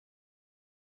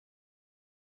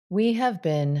We have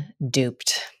been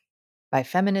duped by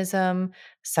feminism,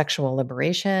 sexual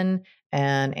liberation,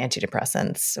 and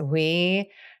antidepressants.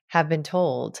 We have been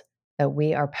told that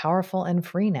we are powerful and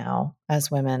free now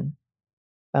as women,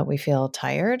 but we feel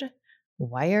tired,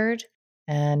 wired,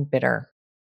 and bitter.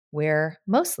 We're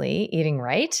mostly eating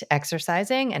right,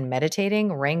 exercising and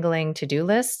meditating, wrangling to-do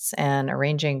lists and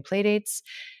arranging playdates,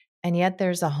 and yet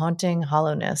there's a haunting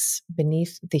hollowness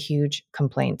beneath the huge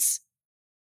complaints.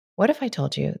 What if I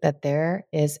told you that there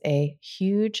is a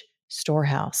huge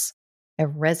storehouse, a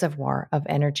reservoir of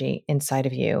energy inside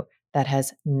of you that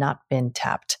has not been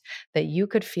tapped, that you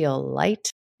could feel light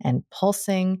and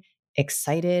pulsing,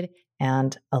 excited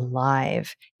and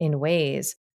alive in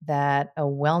ways that a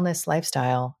wellness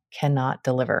lifestyle cannot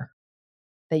deliver,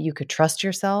 that you could trust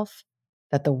yourself,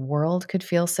 that the world could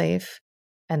feel safe,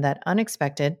 and that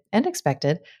unexpected and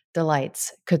expected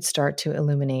delights could start to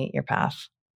illuminate your path.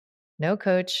 No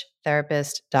coach,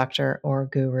 therapist, doctor, or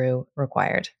guru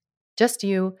required. Just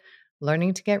you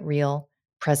learning to get real,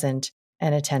 present,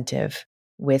 and attentive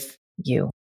with you.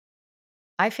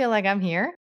 I feel like I'm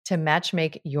here to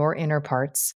matchmake your inner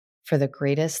parts for the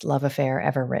greatest love affair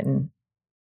ever written.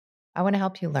 I want to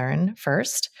help you learn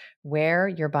first where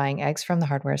you're buying eggs from the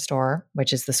hardware store,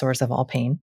 which is the source of all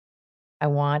pain. I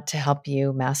want to help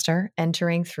you master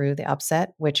entering through the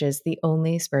upset, which is the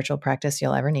only spiritual practice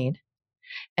you'll ever need,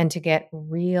 and to get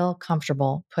real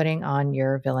comfortable putting on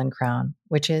your villain crown,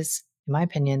 which is, in my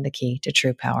opinion, the key to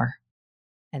true power.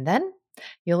 And then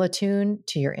you'll attune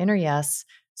to your inner yes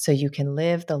so you can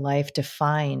live the life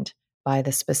defined by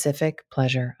the specific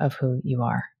pleasure of who you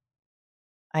are.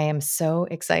 I am so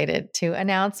excited to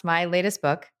announce my latest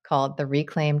book called The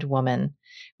Reclaimed Woman,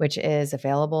 which is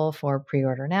available for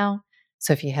pre-order now.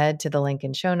 So if you head to the link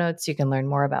in show notes, you can learn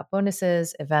more about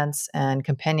bonuses, events, and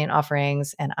companion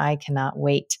offerings. And I cannot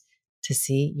wait to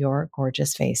see your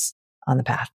gorgeous face on the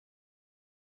path.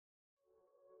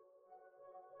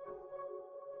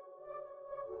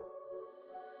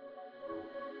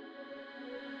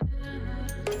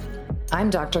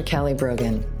 I'm Dr. Kelly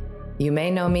Brogan. You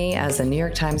may know me as a New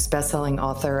York Times bestselling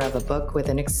author of a book with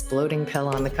an exploding pill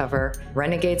on the cover,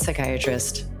 renegade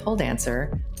psychiatrist, pole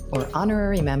dancer, or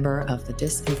honorary member of the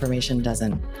Disinformation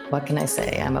Dozen. What can I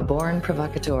say? I'm a born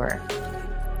provocateur.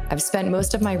 I've spent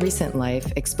most of my recent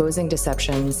life exposing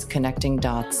deceptions, connecting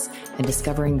dots, and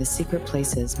discovering the secret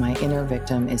places my inner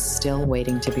victim is still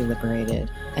waiting to be liberated.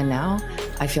 And now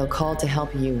I feel called to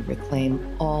help you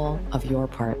reclaim all of your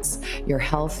parts, your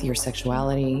health, your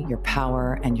sexuality, your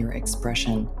power, and your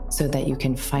expression, so that you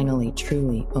can finally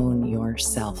truly own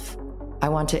yourself. I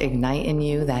want to ignite in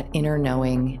you that inner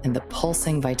knowing and the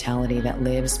pulsing vitality that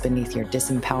lives beneath your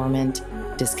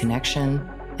disempowerment, disconnection,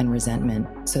 and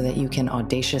resentment, so that you can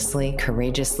audaciously,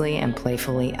 courageously, and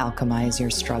playfully alchemize your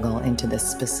struggle into the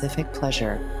specific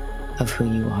pleasure of who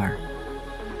you are.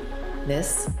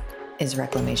 This is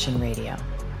Reclamation Radio,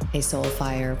 a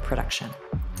Soulfire production.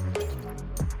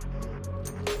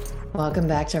 Welcome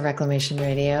back to Reclamation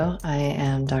Radio. I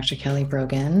am Dr. Kelly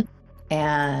Brogan,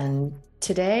 and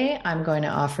today I'm going to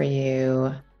offer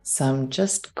you some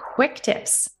just quick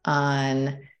tips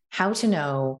on how to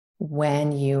know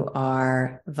when you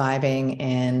are vibing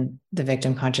in the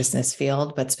victim consciousness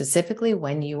field, but specifically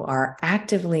when you are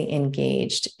actively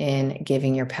engaged in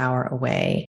giving your power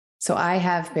away. So I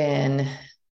have been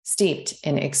steeped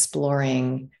in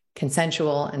exploring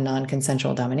consensual and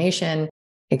non-consensual domination,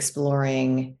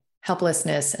 exploring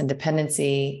helplessness and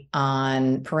dependency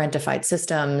on parentified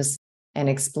systems, and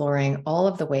exploring all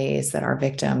of the ways that our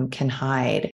victim can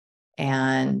hide.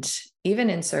 And even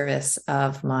in service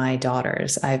of my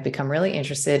daughters, I've become really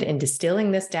interested in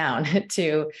distilling this down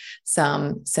to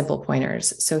some simple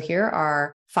pointers. So here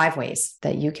are 5 ways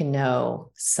that you can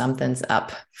know something's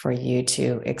up for you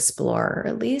to explore, or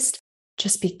at least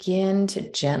just begin to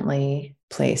gently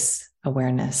place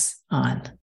awareness on.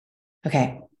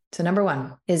 Okay, so number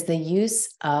 1 is the use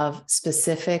of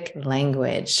specific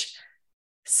language.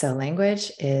 So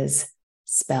language is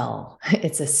spell.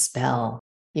 It's a spell.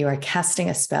 You are casting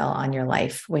a spell on your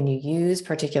life. When you use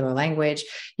particular language,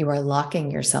 you are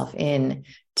locking yourself in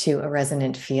to a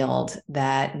resonant field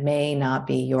that may not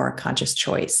be your conscious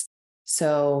choice.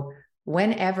 So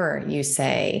whenever you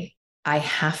say, I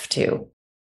have to,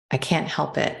 I can't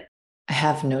help it, I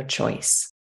have no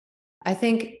choice, I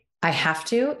think I have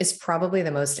to is probably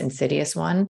the most insidious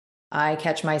one. I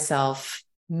catch myself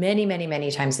many, many,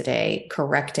 many times a day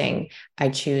correcting I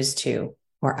choose to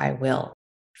or I will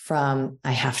from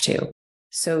I have to.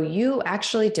 So you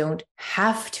actually don't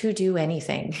have to do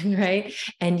anything, right?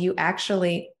 And you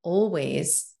actually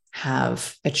always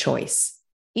have a choice,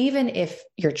 even if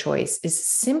your choice is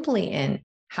simply in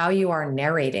how you are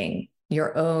narrating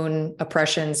your own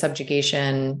oppression,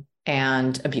 subjugation,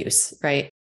 and abuse, right?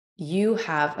 You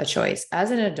have a choice.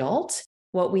 As an adult,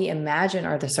 what we imagine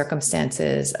are the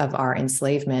circumstances of our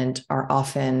enslavement are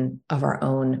often of our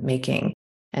own making.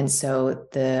 And so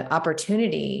the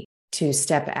opportunity to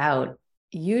step out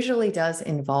usually does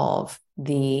involve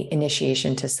the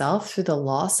initiation to self through the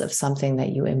loss of something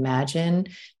that you imagine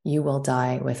you will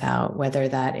die without, whether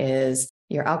that is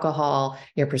your alcohol,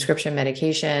 your prescription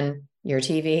medication, your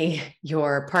TV,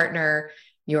 your partner,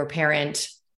 your parent,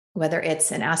 whether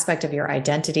it's an aspect of your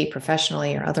identity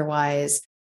professionally or otherwise.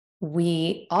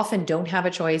 We often don't have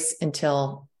a choice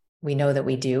until we know that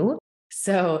we do.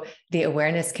 So the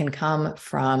awareness can come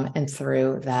from and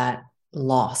through that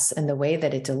loss and the way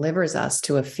that it delivers us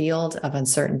to a field of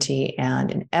uncertainty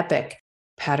and an epic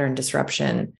pattern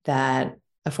disruption that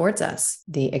affords us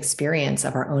the experience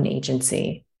of our own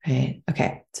agency. Right?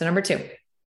 Okay. So number 2,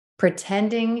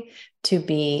 pretending to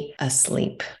be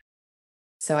asleep.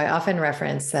 So I often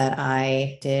reference that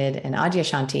I did an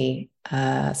Adyashanti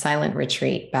silent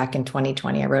retreat back in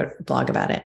 2020. I wrote a blog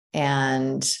about it.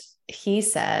 And he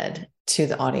said to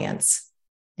the audience,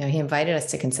 he invited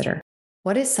us to consider,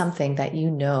 what is something that you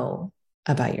know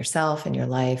about yourself and your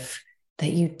life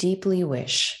that you deeply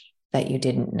wish that you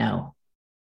didn't know?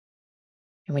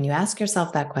 And when you ask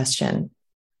yourself that question,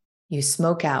 you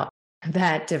smoke out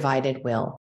that divided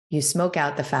will. You smoke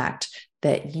out the fact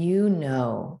that you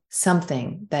know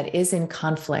something that is in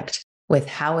conflict with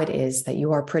how it is that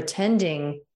you are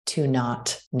pretending to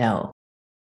not know.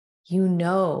 You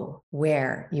know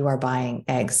where you are buying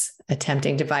eggs,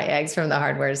 attempting to buy eggs from the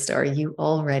hardware store. You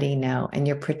already know, and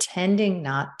you're pretending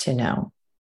not to know.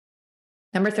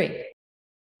 Number 3,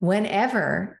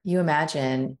 whenever you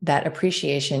imagine that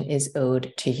appreciation is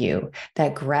owed to you,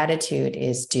 that gratitude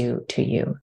is due to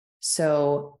you.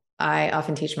 So I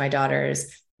often teach my daughters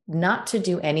not to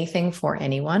do anything for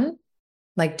anyone.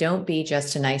 Like, don't be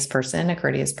just a nice person, a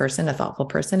courteous person, a thoughtful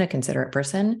person, a considerate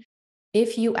person.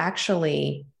 If you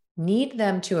actually need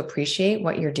them to appreciate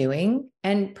what you're doing,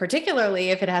 and particularly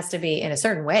if it has to be in a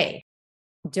certain way,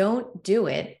 don't do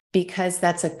it because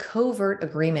that's a covert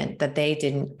agreement that they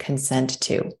didn't consent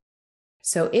to.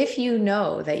 So if you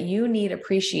know that you need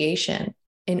appreciation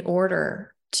in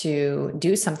order to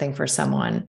do something for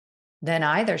someone, then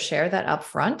either share that up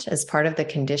front as part of the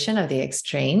condition of the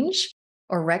exchange,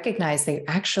 or recognize that you're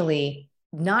actually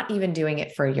not even doing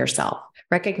it for yourself.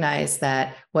 Recognize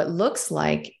that what looks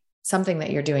like something that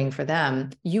you're doing for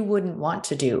them, you wouldn't want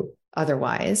to do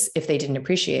otherwise if they didn't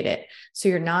appreciate it. So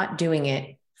you're not doing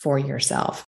it for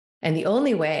yourself. And the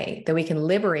only way that we can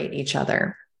liberate each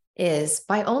other is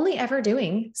by only ever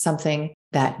doing something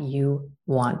that you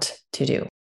want to do,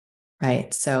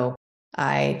 right? So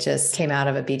I just came out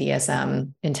of a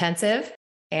BDSM intensive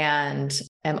and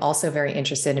am also very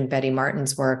interested in Betty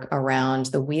Martin's work around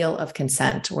the wheel of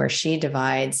consent, where she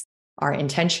divides our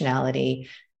intentionality,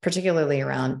 particularly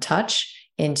around touch,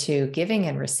 into giving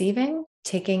and receiving,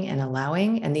 taking and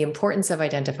allowing, and the importance of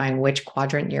identifying which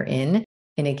quadrant you're in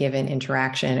a given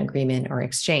interaction, agreement, or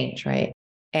exchange, right?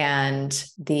 And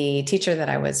the teacher that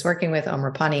I was working with, Om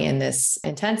Rapani, in this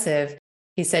intensive,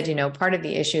 he said, part of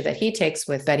the issue that he takes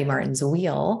with Betty Martin's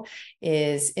wheel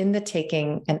is in the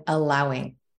taking and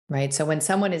allowing, right? So when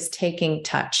someone is taking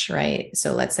touch, right?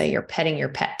 So let's say you're petting your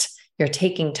pet, you're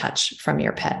taking touch from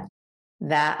your pet.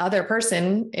 That other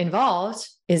person involved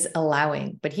is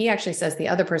allowing, but he actually says the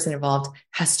other person involved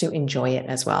has to enjoy it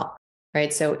as well,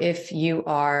 right? So if you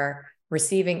are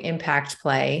receiving impact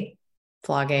play,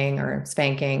 flogging or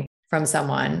spanking from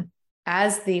someone,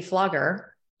 as the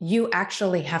flogger, you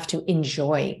actually have to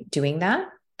enjoy doing that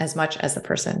as much as the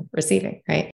person receiving,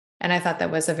 right? And I thought that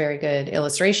was a very good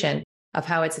illustration of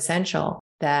how it's essential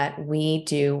that we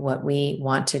do what we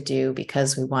want to do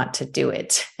because we want to do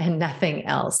it and nothing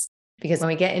else. Because when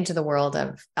we get into the world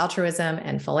of altruism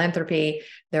and philanthropy,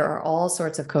 there are all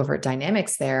sorts of covert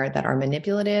dynamics there that are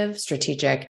manipulative,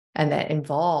 strategic, and that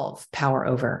involve power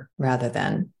over rather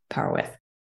than power with.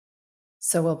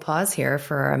 So we'll pause here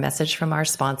for a message from our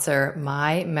sponsor,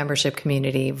 my membership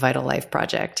community, Vital Life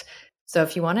Project. So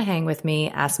if you want to hang with me,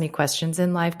 ask me questions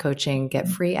in live coaching, get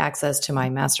free access to my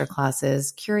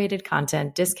masterclasses, curated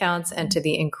content, discounts, and to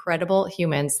the incredible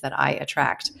humans that I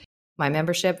attract, my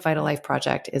membership, Vital Life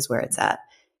Project, is where it's at.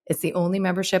 It's the only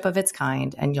membership of its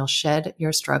kind, and you'll shed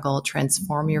your struggle,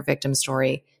 transform your victim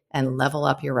story, and level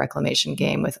up your reclamation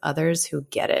game with others who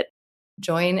get it.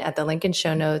 Join at the link in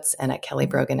show notes and at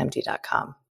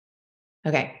kellybroganmd.com.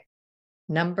 Okay.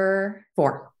 Number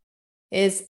 4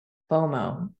 is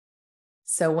FOMO.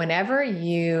 So whenever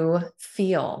you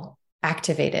feel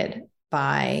activated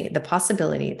by the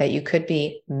possibility that you could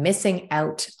be missing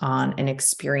out on an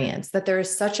experience, that there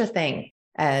is such a thing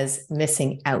as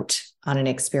missing out on an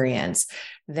experience,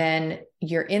 then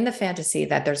you're in the fantasy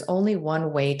that there's only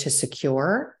one way to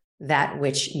secure that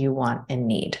which you want and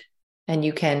need. And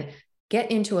you can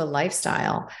get into a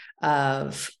lifestyle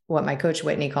of what my coach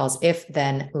Whitney calls if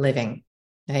then living,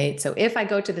 right? So if I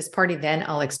go to this party, then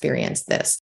I'll experience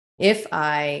this. If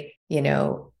I,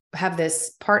 have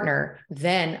this partner,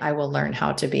 then I will learn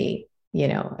how to be,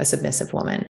 a submissive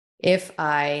woman. If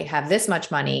I have this much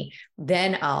money,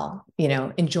 then I'll,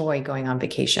 enjoy going on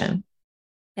vacation.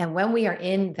 And when we are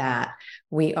in that,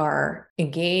 we are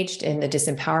engaged in the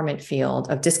disempowerment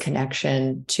field of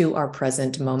disconnection to our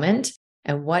present moment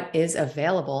and what is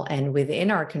available and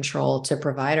within our control to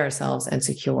provide ourselves and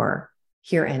secure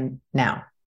here and now,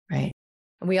 right?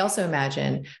 And we also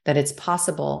imagine that it's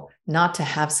possible not to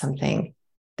have something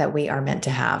that we are meant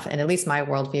to have. And at least my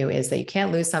worldview is that you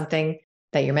can't lose something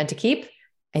that you're meant to keep,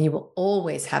 and you will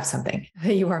always have something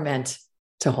that you are meant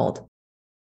to hold.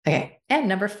 Okay. And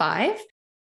number 5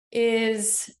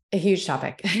 is a huge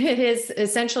topic. It is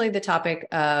essentially the topic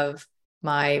of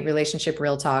my relationship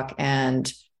real talk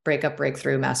and breakup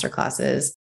breakthrough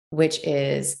masterclasses, which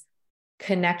is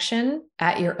connection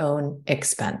at your own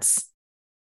expense.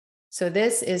 So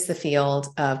this is the field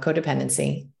of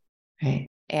codependency, right?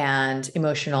 And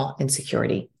emotional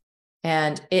insecurity.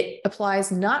 And it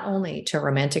applies not only to a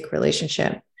romantic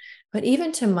relationship, but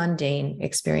even to mundane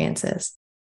experiences,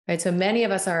 right? So many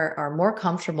of us are more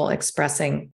comfortable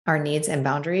expressing our needs and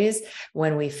boundaries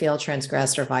when we feel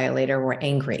transgressed or violated or we're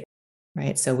angry,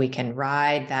 right? So we can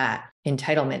ride that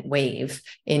entitlement wave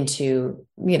into,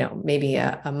 maybe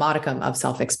a modicum of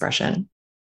self-expression.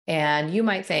 And you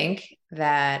might think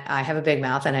that I have a big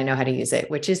mouth and I know how to use it,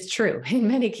 which is true in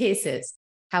many cases.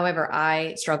 However,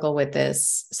 I struggle with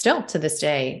this still to this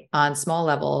day on small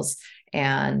levels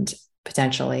and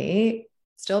potentially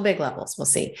still big levels. We'll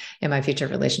see in my future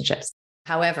relationships.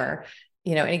 However,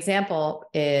 an example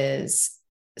is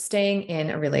staying in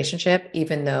a relationship,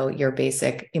 even though your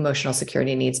basic emotional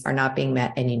security needs are not being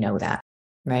met and you know that,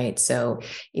 right? So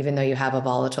even though you have a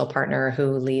volatile partner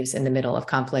who leaves in the middle of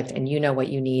conflict and you know what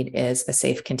you need is a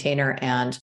safe container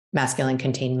and masculine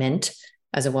containment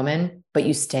as a woman, but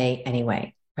you stay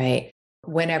anyway. Right?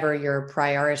 Whenever you're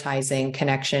prioritizing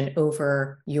connection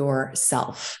over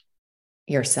yourself,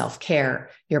 your self-care,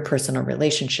 your personal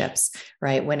relationships,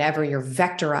 right? Whenever you're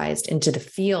vectorized into the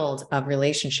field of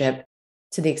relationship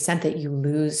to the extent that you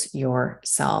lose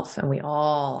yourself. And we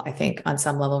all, I think, on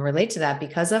some level relate to that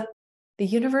because of the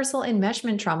universal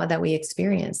enmeshment trauma that we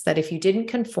experience, that if you didn't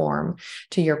conform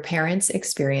to your parents'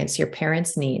 experience, your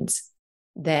parents' needs,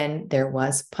 then there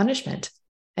was punishment.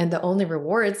 And the only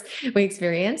rewards we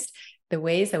experienced, the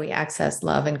ways that we access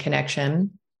love and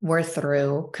connection were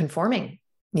through conforming,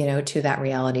 to that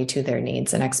reality, to their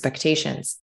needs and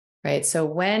expectations, right? So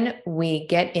when we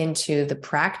get into the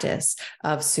practice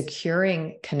of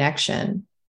securing connection,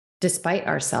 despite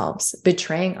ourselves,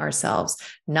 betraying ourselves,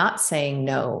 not saying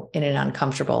no in an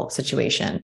uncomfortable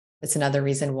situation, it's another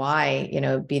reason why,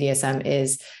 BDSM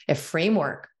is a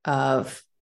framework of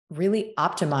really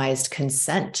optimized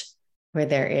consent, where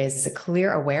there is a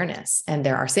clear awareness and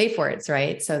there are safe words,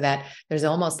 right? So that there's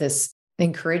almost this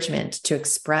encouragement to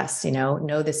express,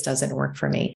 no, this doesn't work for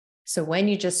me. So when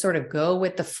you just sort of go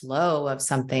with the flow of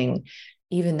something,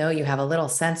 even though you have a little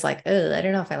sense like, oh, I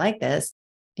don't know if I like this,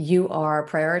 you are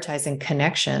prioritizing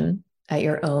connection at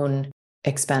your own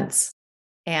expense.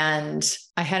 And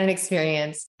I had an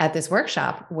experience at this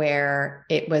workshop where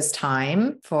it was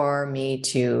time for me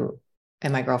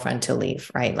and my girlfriend to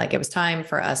leave, right? Like it was time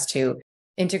for us to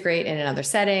integrate in another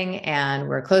setting, and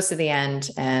we're close to the end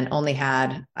and only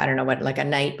had, I don't know what, like a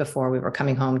night before we were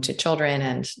coming home to children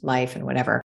and life and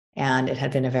whatever. And it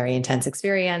had been a very intense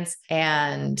experience.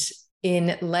 And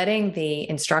in letting the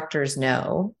instructors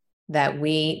know that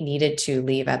we needed to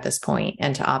leave at this point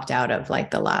and to opt out of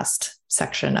like the last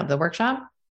section of the workshop,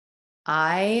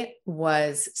 I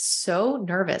was so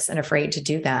nervous and afraid to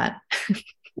do that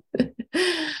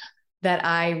that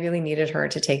I really needed her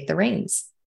to take the reins.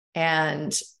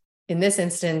 And in this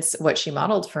instance, what she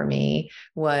modeled for me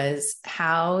was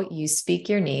how you speak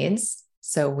your needs.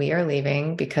 So we are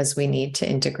leaving because we need to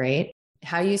integrate,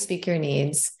 how you speak your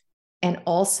needs and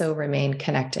also remain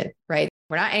connected, right?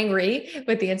 We're not angry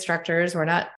with the instructors. We're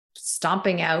not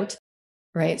stomping out,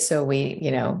 right? So we,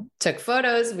 took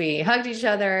photos, we hugged each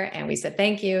other and we said,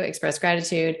 thank you, expressed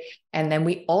gratitude. And then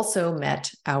we also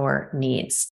met our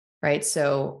needs, right?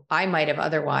 So I might have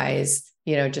otherwise,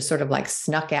 just sort of like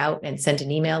snuck out and sent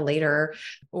an email later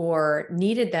or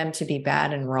needed them to be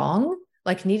bad and wrong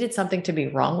like needed something to be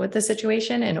wrong with the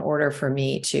situation in order for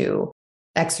me to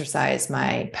exercise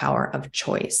my power of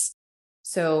choice.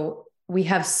 So we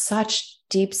have such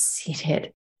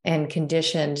deep-seated and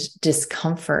conditioned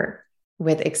discomfort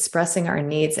with expressing our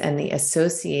needs and the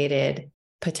associated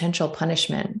potential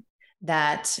punishment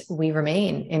that we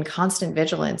remain in constant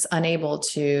vigilance, unable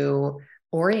to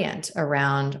orient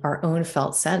around our own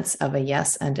felt sense of a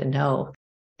yes and a no,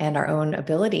 and our own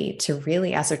ability to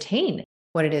really ascertain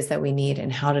what it is that we need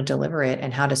and how to deliver it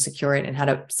and how to secure it and how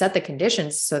to set the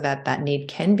conditions so that that need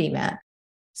can be met.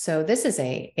 So this is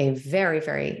a very,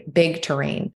 very big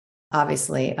terrain,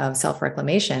 obviously, of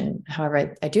self-reclamation.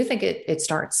 However, I do think it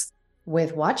starts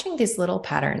with watching these little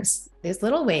patterns, these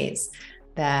little ways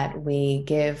that we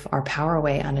give our power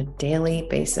away on a daily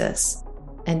basis.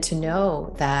 And to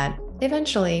know that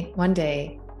eventually, one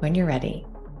day, when you're ready,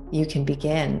 you can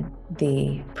begin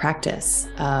the practice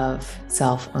of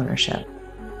self-ownership.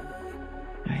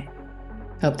 All right.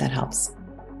 Hope that helps.